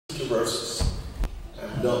scripture verses.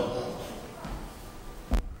 I'm done.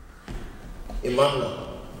 Emmanuel.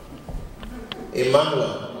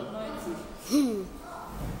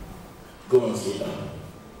 Go and sit down.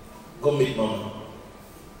 Go meet Mama.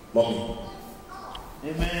 Mommy.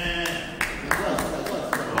 Amen.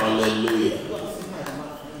 Hallelujah.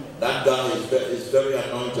 That guy is very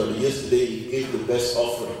anointed. Yesterday he gave the best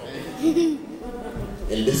offering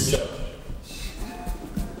in this church.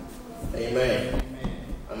 Amen.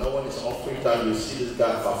 I know when it's offering time, you see this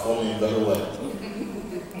guy performing very well.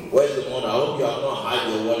 Where's the money? I hope you have not hide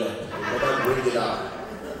your wallet. You better bring it out.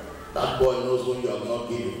 That boy knows when you have not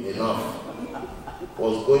given enough.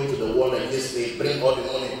 Was going to the wallet yesterday, bring all the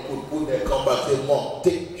money, put there, come back, say, Mom,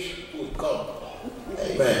 take, put, come.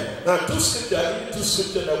 Amen. Now, two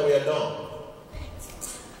scriptures that we are done.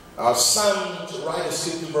 Our Psalm, to write the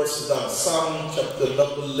scripture verses down, Psalm chapter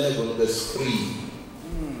number 11, verse 3.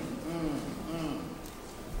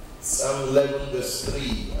 Psalm 11, verse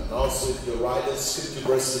 3. And also, if you write the scripture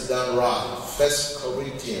verses down right, 1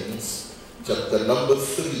 Corinthians chapter number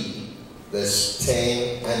 3, verse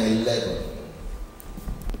 10 and 11.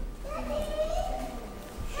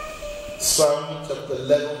 Psalm chapter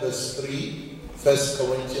 11, verse 3, 1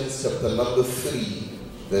 Corinthians chapter number 3,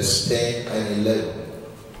 verse 10 and 11.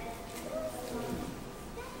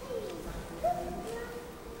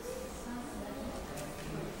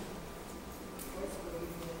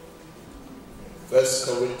 First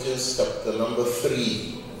Corinthians chapter number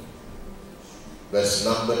 3, verse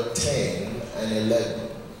number 10 and 11.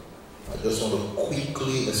 I just want to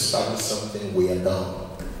quickly establish something we are done.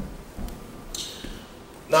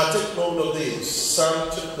 Now take note of this. Psalm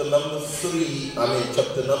chapter number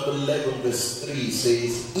 11 verse 3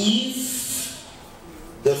 says, if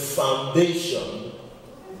the foundation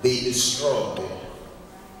be destroyed,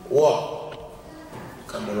 what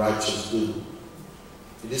can the righteous do?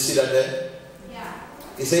 Did you see that there? Yeah.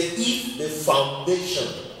 It said, if the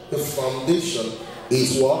foundation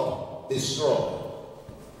is what? Destroyed,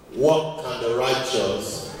 what can the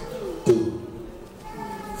righteous do?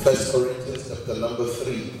 1 Corinthians chapter number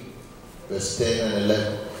 3, verse 10 and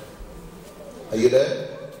 11. Are you there?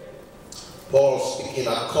 Paul speaking,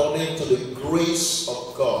 according to the grace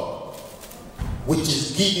of God, which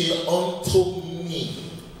is given unto me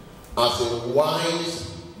as a wise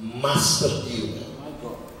master builder.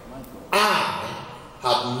 I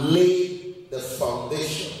have laid the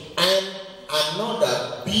foundation, and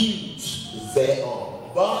another built thereon.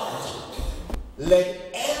 But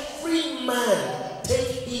let every man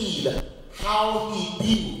take heed how he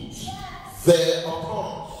builds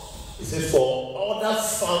thereupon. He said, for other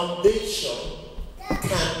foundation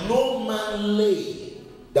can no man lay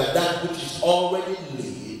than that which is already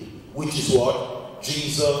laid, which is what?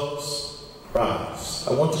 Jesus Christ.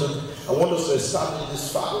 I want us to establish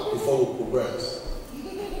this fact before we progress.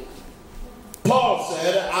 Paul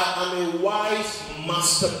said, I am a wise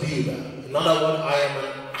master builder. In other words, I am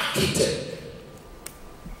an architect.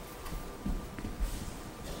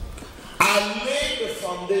 I laid the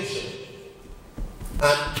foundation,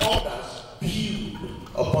 and others build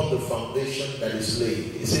upon the foundation that is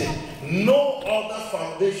laid. He said, no other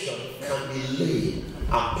foundation can be laid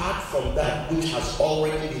apart from that which has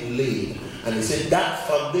already been laid. And he said, that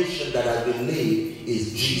foundation that has been laid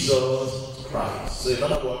is Jesus Christ. So in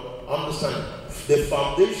other words, understand, the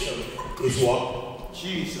foundation is what?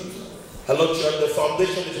 Jesus. Hello, church, the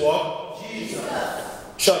foundation is what? Jesus.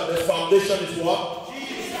 Church, the foundation is what?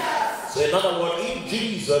 So in other words, if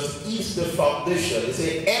Jesus is the foundation, he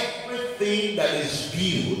said everything that is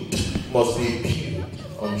built must be built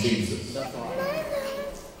on Jesus.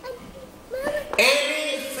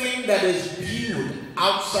 Anything that is built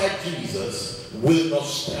outside Jesus will not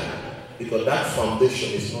stand, because that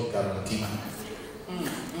foundation is not guaranteed.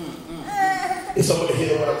 Is somebody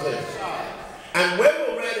hearing what I'm saying? And when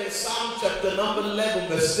we read in Psalm chapter number 11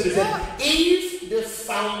 verse 3, it said, if the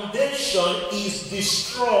foundation is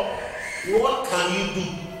destroyed, what can you do?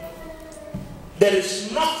 There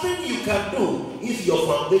is nothing you can do if your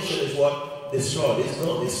foundation is what? Destroyed. It's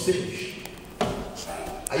not, it's finished.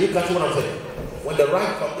 Are you catching what I'm saying? When the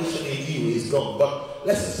right foundation in you is gone. But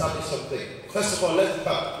let's establish something. First of all, let's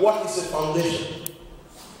start. What is a foundation?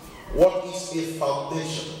 What is a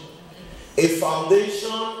foundation? A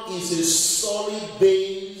foundation is a solid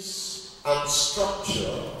base and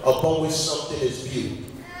structure upon which something is built.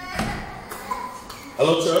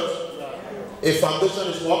 Hello, church? A foundation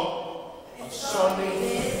is what?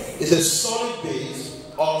 It's a solid base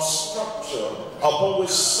or structure upon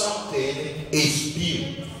which something is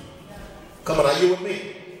built. Come on, are you with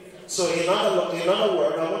me? So in other words,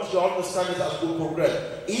 I want you to understand it as we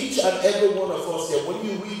progress. Each and every one of us here, when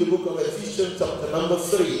you read the book of Ephesians chapter number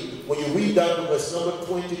 3, when you read down to verse number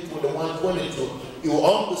 20, 21, 22, you will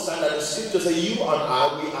understand that the scripture says, you and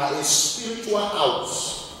I, we are a spiritual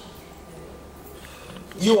house.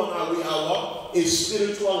 You and I, we are what? A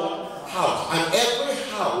spiritual house. And every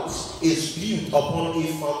house is built upon a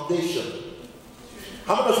foundation.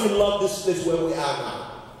 How many of you love this place where we are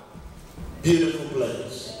now? Beautiful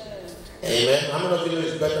place. Amen. How many of you know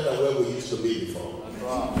it's better than where we used to be before?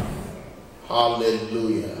 Wow.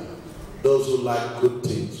 Hallelujah. Those who like good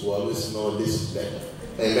things will always know this is better.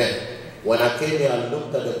 Amen. When I came here, I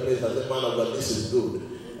looked at the place and said, man of God, this is good.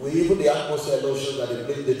 Even the atmosphere shows that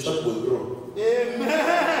the church will grow.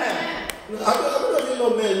 Amen. How many of you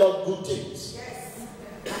know men love good things?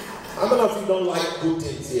 How many of you don't like good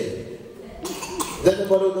things here? Is there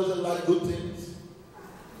anybody who doesn't like good things?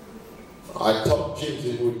 I told James,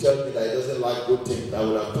 he would tell me that he doesn't like good things. I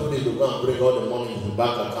would have told him to go and bring all the money in the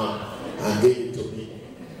bank account and give it to me.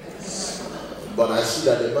 But I see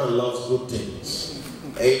that the man loves good things.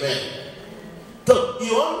 Amen. So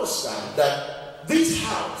you understand that this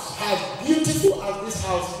house, as beautiful as this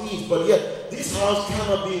house is, but yet this house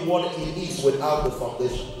cannot be what it is without the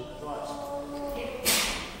foundation.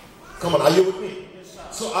 Come on, are you with me?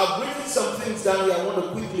 So I've written some things down here. I want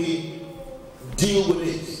to quickly deal with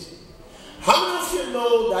this. How many of you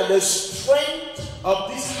know that the strength of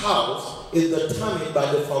this house is determined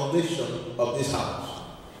by the foundation of this house?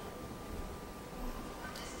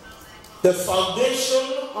 The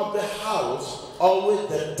foundation of the house always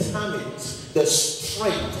determines the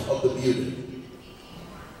strength of the building.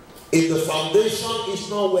 If the foundation is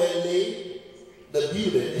not well laid, the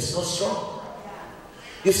building is not strong.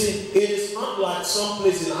 You see, it is not like some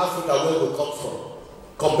place in Africa where we come from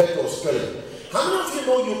compared to Australia. How many of you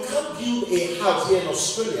know you can't build a house here in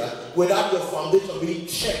Australia without your foundation being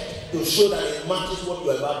checked to show that it matches what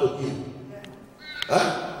you're about to build?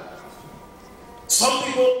 Huh? Some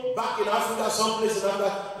people back in Africa, some places in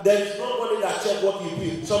Africa, there is nobody that checks what you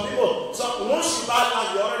build. Some people, once you buy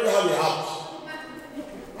land, you already have a house.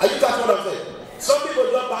 Are you catching what I'm saying? Some people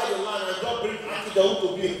don't buy the land and don't bring architect to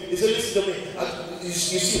build. He said, listen to me. You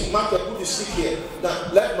see, Mark, put the stick here.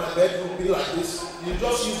 Now, let my bedroom be like this. You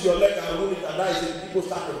just use your leg and roll it, and that is it. People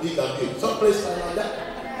start to dig and build. Some places are like that.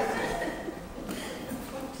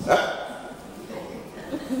 Huh?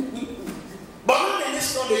 But not in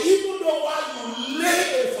this country, even though while you lay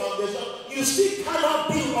a foundation, you still cannot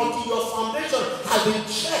build until your foundation has been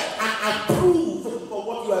checked and approved for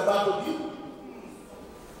what you are about to build.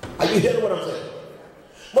 Are you hearing what I'm saying?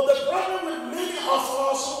 But the problem with many of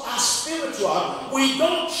us who are spiritual, we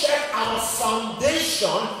don't check our foundation.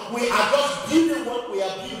 We are just building what we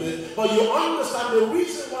are building. But you understand the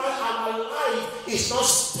reason why our life is not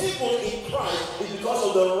stable in Christ is because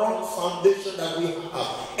of the wrong foundation that we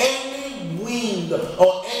have. Any wind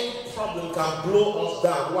or any problem can blow us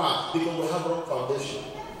down. Why? Because we have wrong foundation.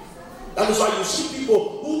 That is why you see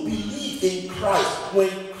people who believe in Christ, when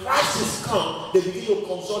crisis comes, they begin to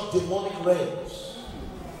consult demonic realms.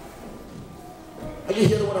 Are you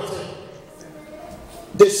hearing what I'm saying?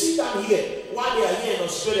 They sit down here while they are here in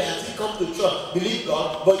Australia and still come to church, believe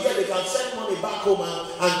God, but yet they can send money back home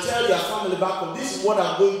and tell their family back home, this is what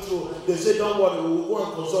I'm going through. They say, don't worry, we will go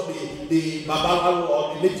and consult the Babalawo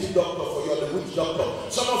or the native doctor for you, or the witch doctor.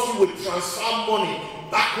 Some of you will transfer money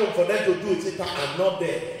back home for them to do it. Say, I'm not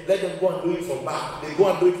there. Let them go and do it from back. They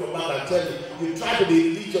go and do it from back and tell you try to be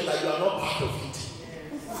religious that you are not part of it.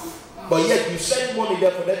 But yet you send money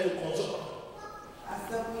there for them to consult.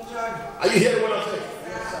 Are you hearing what I'm saying?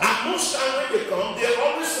 And most times when they come, they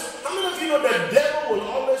always, how many of you know the devil will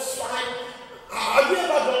always find, have you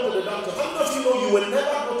ever gone to the doctor? How many of you know you will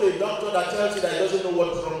never go to a doctor that tells you that he doesn't know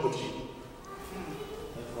what is wrong with you?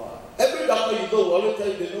 Every doctor you go will always tell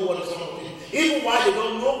you they know what is wrong with you. Even while they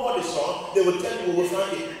don't know what is wrong, they will tell you we will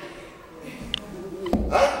find it.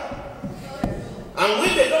 Huh? And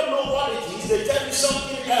when they don't know what it is, they tell you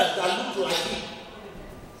something else that looks like it.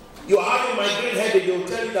 You are having migraine headache, they will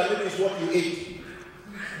tell you that maybe it's what you ate.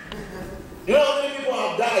 You know how many people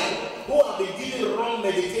have died who have been given wrong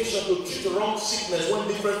medication to treat the wrong sickness when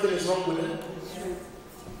different thing is wrong with them?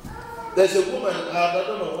 There's a woman, I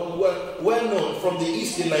don't know, well known from the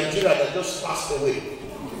east in Nigeria that just passed away.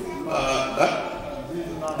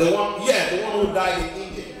 The one who died in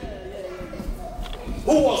India.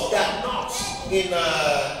 Who was diagnosed in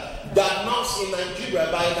Nigeria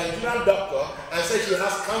by a Nigerian doctor and said she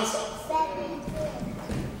has cancer.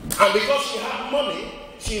 And because she had money,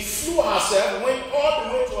 she flew herself, went all the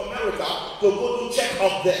way to America to go to check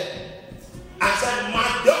up there. And said,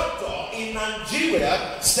 my doctor in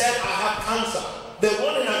Nigeria said, I have cancer. The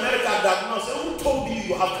one in America diagnosed, who told you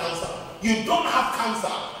you have cancer? You don't have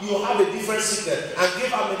cancer. You have a different sickness and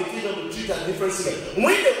give her medication to treat a different sickness.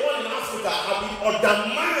 When the one in Africa have been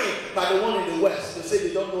undermined by the one in the West, they say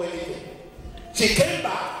they don't know anything. She came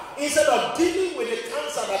back. Instead of dealing with the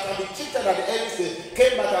cancer that can be treated at the early stage,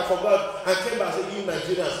 came back and forgot and came back and said, you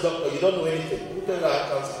Nigerians doctor, you don't know anything. Who told you I have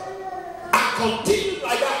cancer? I continued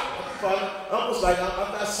like that. Almost like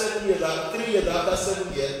after 7 years, 3 years after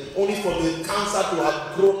 7 years, only for the cancer to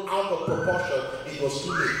have grown out of proportion, it was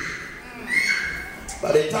too late.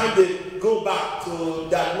 By the time they go back to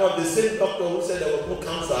diagnose, the same doctor who said there was no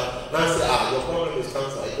cancer, now say, your problem is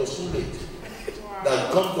cancer. It was too late.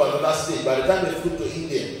 That come to another stage. By the time they flew to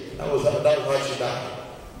India, that was how she died.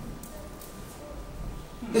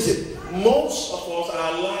 Listen, most of us,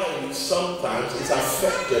 our lives sometimes is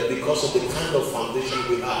affected because of the kind of foundation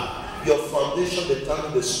we have. Your foundation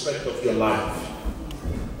determines the strength of your life.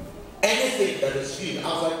 Anything that is built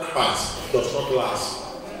outside Christ does not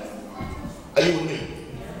last. Are you with me?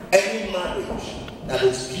 Any marriage that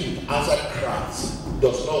is built outside Christ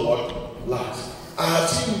does not what? Last. I have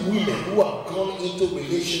seen women who have gone into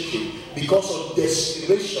relationship because of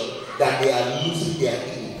desperation that they are losing their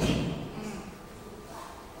image.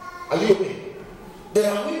 Are you with me? There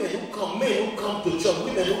are women who come, men who come to church,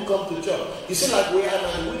 women who come to church. You see, like we are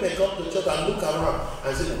now, women come to church and look around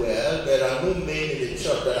and say, well, there are no men in the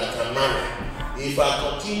church that I can marry. If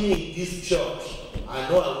I continue in this church, I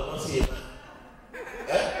know I will not see a man.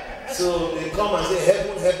 So they come and say,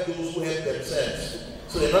 heaven help those who help themselves.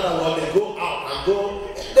 So in other words, they go out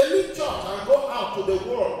and they leave church and go out to the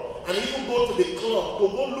world and even go to the club to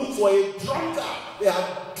go look for a drunkard. They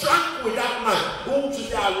have drunk with that man who to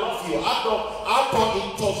say, I love you. After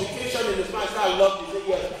intoxication in his mind, say, I love you. Say,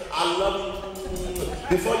 yes, I love you.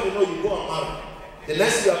 Before you know, you go and marry. The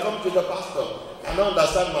next year, I come to the pastor. I don't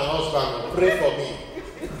understand my husband. Pray for me.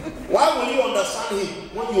 Why will you understand him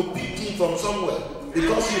when you picked him from somewhere?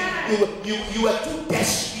 Because you were too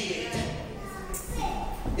desperate.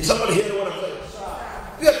 Is somebody hearing what I'm saying?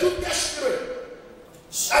 We are too desperate.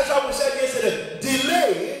 As I was saying yesterday,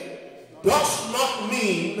 delay does not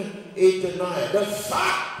mean a denial. The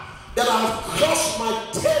fact that I have crossed my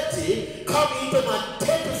 30, come into my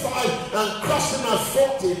 35, and crossing my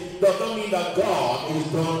 40 does not mean that God is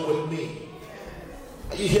done with me.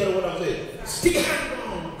 Are you hearing what I'm saying? Stick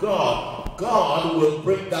on God. God will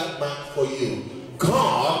bring that man for you.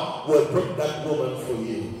 God will bring that woman for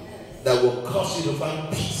you that will cause you to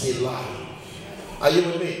find peace in life. Are you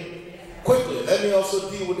with me? Quickly, let me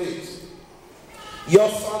also deal with this. Your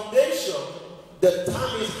foundation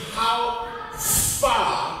determines how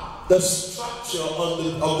far the structure of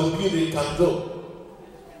the building can go.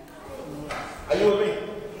 Are you with me?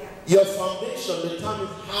 Your foundation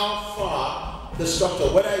determines how far the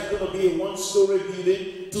structure, whether it's going to be a 1-story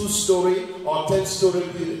building, 2-story, or 10-story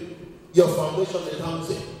building. Your foundation determines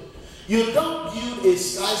it. You don't build a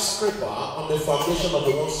skyscraper on the foundation of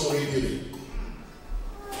the 1-story building.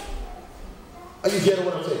 Are you hearing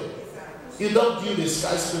what I'm saying? You don't build a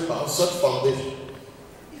skyscraper on such foundation.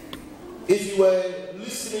 If you were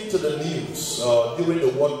listening to the news during the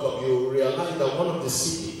World Cup, you realize that one of the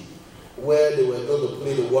cities where they were going to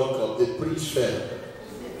play the World Cup, the bridge fell.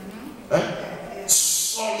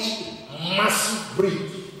 Solid, massive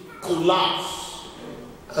bridge collapsed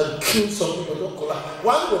and killed some people. Don't collapse.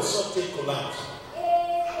 Why was something collapse?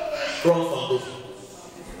 Wrong foundation.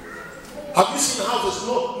 Have you seen houses?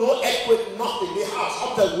 No earthquake, nothing. The house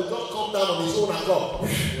up there will just come down on its own and go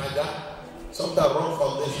like that. Sometimes wrong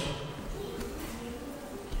foundation.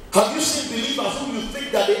 Have you seen believers who you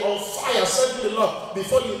think that they're on fire, serving the Lord,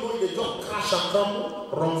 before you know it, they just crash and crumble?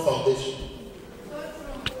 Wrong foundation.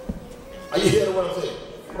 Are you hearing what I'm saying?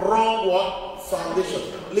 Wrong what? Foundation.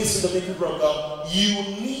 Listen to me, people of God. You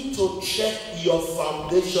need to check your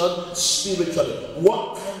foundation spiritually.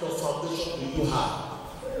 What kind of foundation do you have?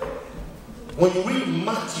 When you read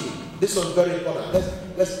Matthew, this was very important.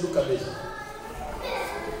 Let's look at this.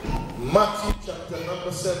 Matthew chapter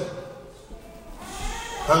number 7.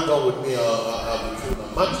 Hang on with me. I'll be through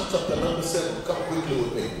now. Matthew chapter number 7. Come quickly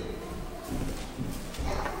with me.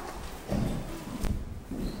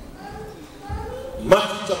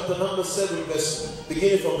 Matthew chapter number 7,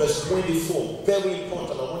 beginning from verse 24. Very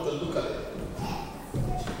important. I want to look at it.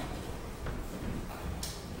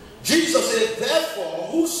 Jesus said, therefore,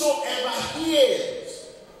 whosoever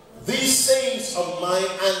hears these sayings of mine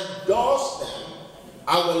and does them,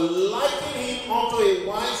 I will liken him unto a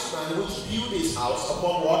wise man which built his house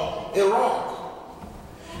upon what? A rock.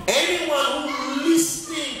 Anyone who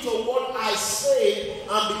listens to what I say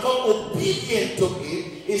and become obedient to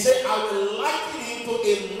it He said, I will liken him to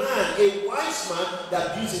a man, a wise man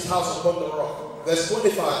that builds his house upon the rock. Verse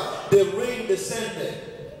 25. The rain descended,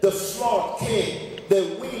 the flood came, the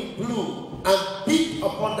wind blew and beat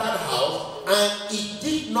upon that house, and it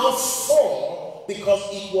did not fall because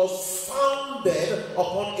it was founded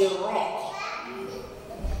upon a rock.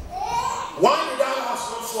 Why did that house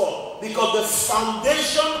not fall? Because the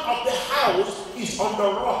foundation of the house is on the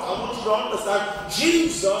rock. I want you to understand,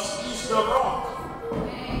 Jesus is the rock.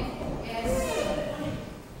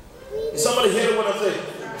 Is somebody hearing what I'm saying?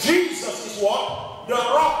 Jesus is what? The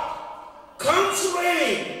rock. Comes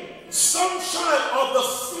rain, sunshine, or the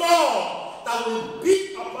flood that will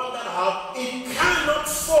beat upon that house, it cannot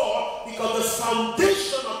fall because the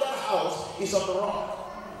foundation of that house is on the rock.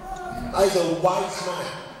 That is a wise man.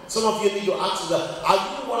 Some of you need to answer that. Are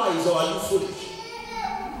you wise or are you foolish?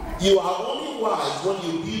 You are only wise when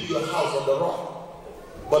you build your house on the rock.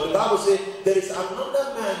 But the Bible says there is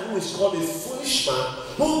another man who is called a foolish man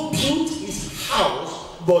who built his house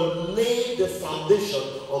but laid the foundation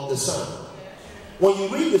on the sand. When you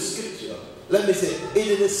read the scripture, let me say, it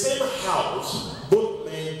is the same house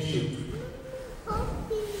both men built.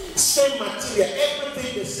 Same material,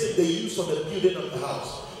 everything the same they use for the building of the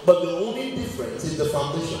house. But the only difference is the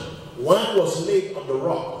foundation. One was laid on the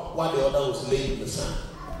rock, while the other was laid in the sand.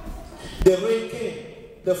 The rain came,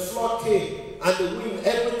 the flood came, and the wind,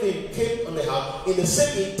 everything came on the house. In the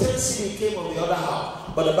same intensity came on the other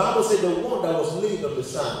house. But the Bible said the one that was laid on the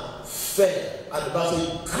sand fell. And the Bible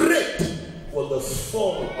said, great was the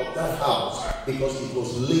fall of that house because it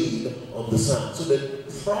was laid on the sand. So the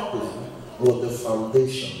problem was the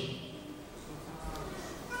foundation.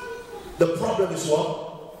 The problem is what?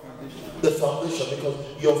 The foundation, because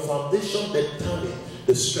your foundation determines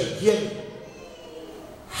the strength. Hear me.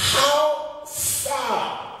 How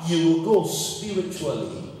far you will go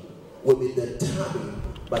spiritually will be determined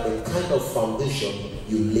by the kind of foundation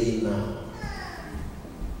you lay now.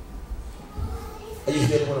 Are you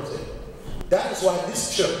hearing what I'm saying? That is why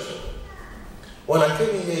this church, when I came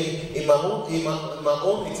in here in my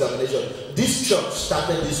own examination, this church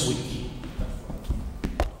started this week.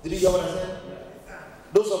 Did you hear what I said?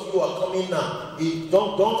 Those of you who are coming now,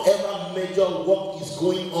 don't ever measure what is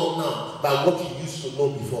going on now by what you used to know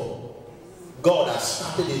before. God has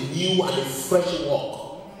started a new and a fresh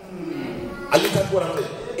walk. Are you catching what I'm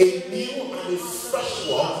saying? A new and a fresh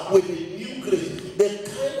walk with a new grace. The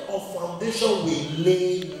kind of foundation we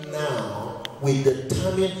lay now will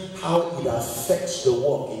determine how it affects the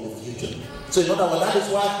work in the future. So in other words, that is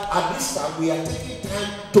why at this time we are taking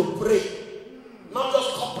time to pray. Not just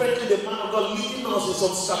corporately, the man of God leading us in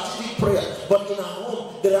some strategic prayer, but in our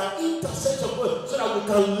home, there are intercession words so that we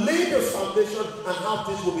can lay the foundation and how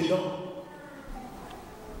things will be done.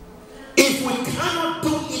 If we cannot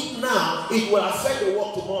do it now, it will affect the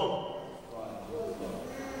work tomorrow.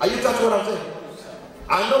 Are you catching what I'm saying?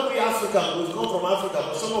 I know we Africans, we've come from Africa,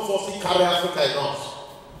 but some of us still carry Africa in us.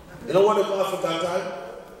 You know what they call African time?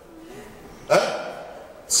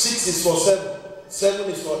 6 is for 7, 7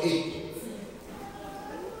 is for 8.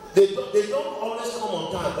 They don't always come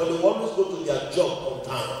on time, but they always go to their job on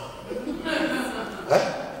time.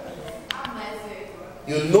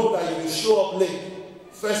 You know that if you show up late,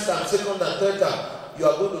 first time, second and third time, you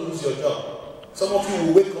are going to lose your job. Some of you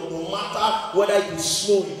will wake up, no matter whether it is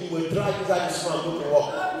snowing, you will drive inside the snow and go to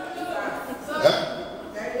work.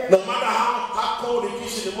 No matter how cold it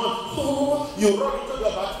is in the month, you run into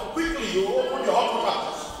your bathroom quickly, you open your hot water.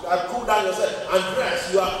 Cool down yourself and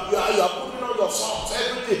dress. You are putting on your socks,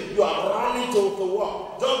 everything. You are running to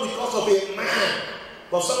work just because of a man.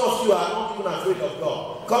 But some of you are not even afraid of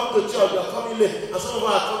God. Come to church, you are coming late, and some of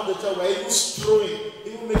us are coming to church, we are even strolling,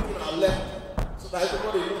 even making our left, so that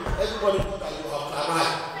everybody knows that you have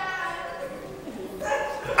arrived.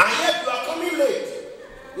 And yet you are coming late.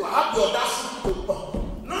 You have the audacity to walk.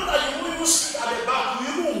 Not that you won't even sit at the back, you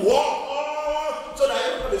even walk on so that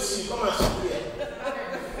everybody see you. Come and sit here.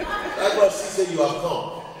 That God sees that you have come.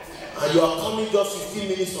 And you are coming just 15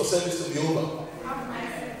 minutes for service to be over.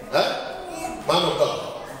 Man of God,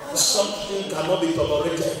 something cannot be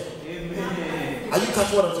tolerated. Amen. Are you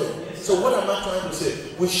catching what I'm saying? Yes, so what am I trying to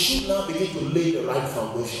say? We should now begin to lay the right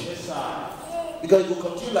foundation. Yes, because it will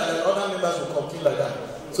continue like that, other members will continue like that.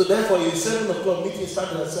 So therefore, if 7 o'clock meeting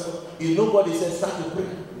started at 7, if nobody says start to pray,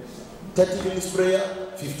 30 minutes prayer,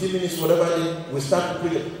 15 minutes, whatever it is, we start to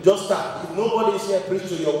pray. Just start. If nobody is here, preach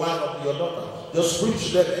to your wife or to your daughter. Just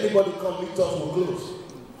preach to them. Anybody come meet us, we'll close.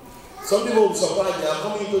 Some people will be surprised they are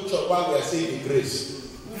coming into church while we are saying the grace.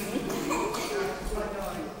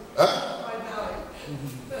 I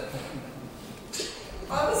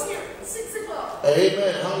was here at 6 o'clock.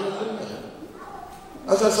 Amen. Hallelujah.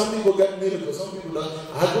 That's why some people get miracles, some people don't.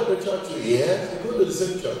 I go to church, yes, you go to the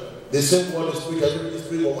same church. The same word is preached, everybody is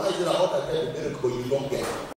preached. But why is it that all I get the miracle you don't get?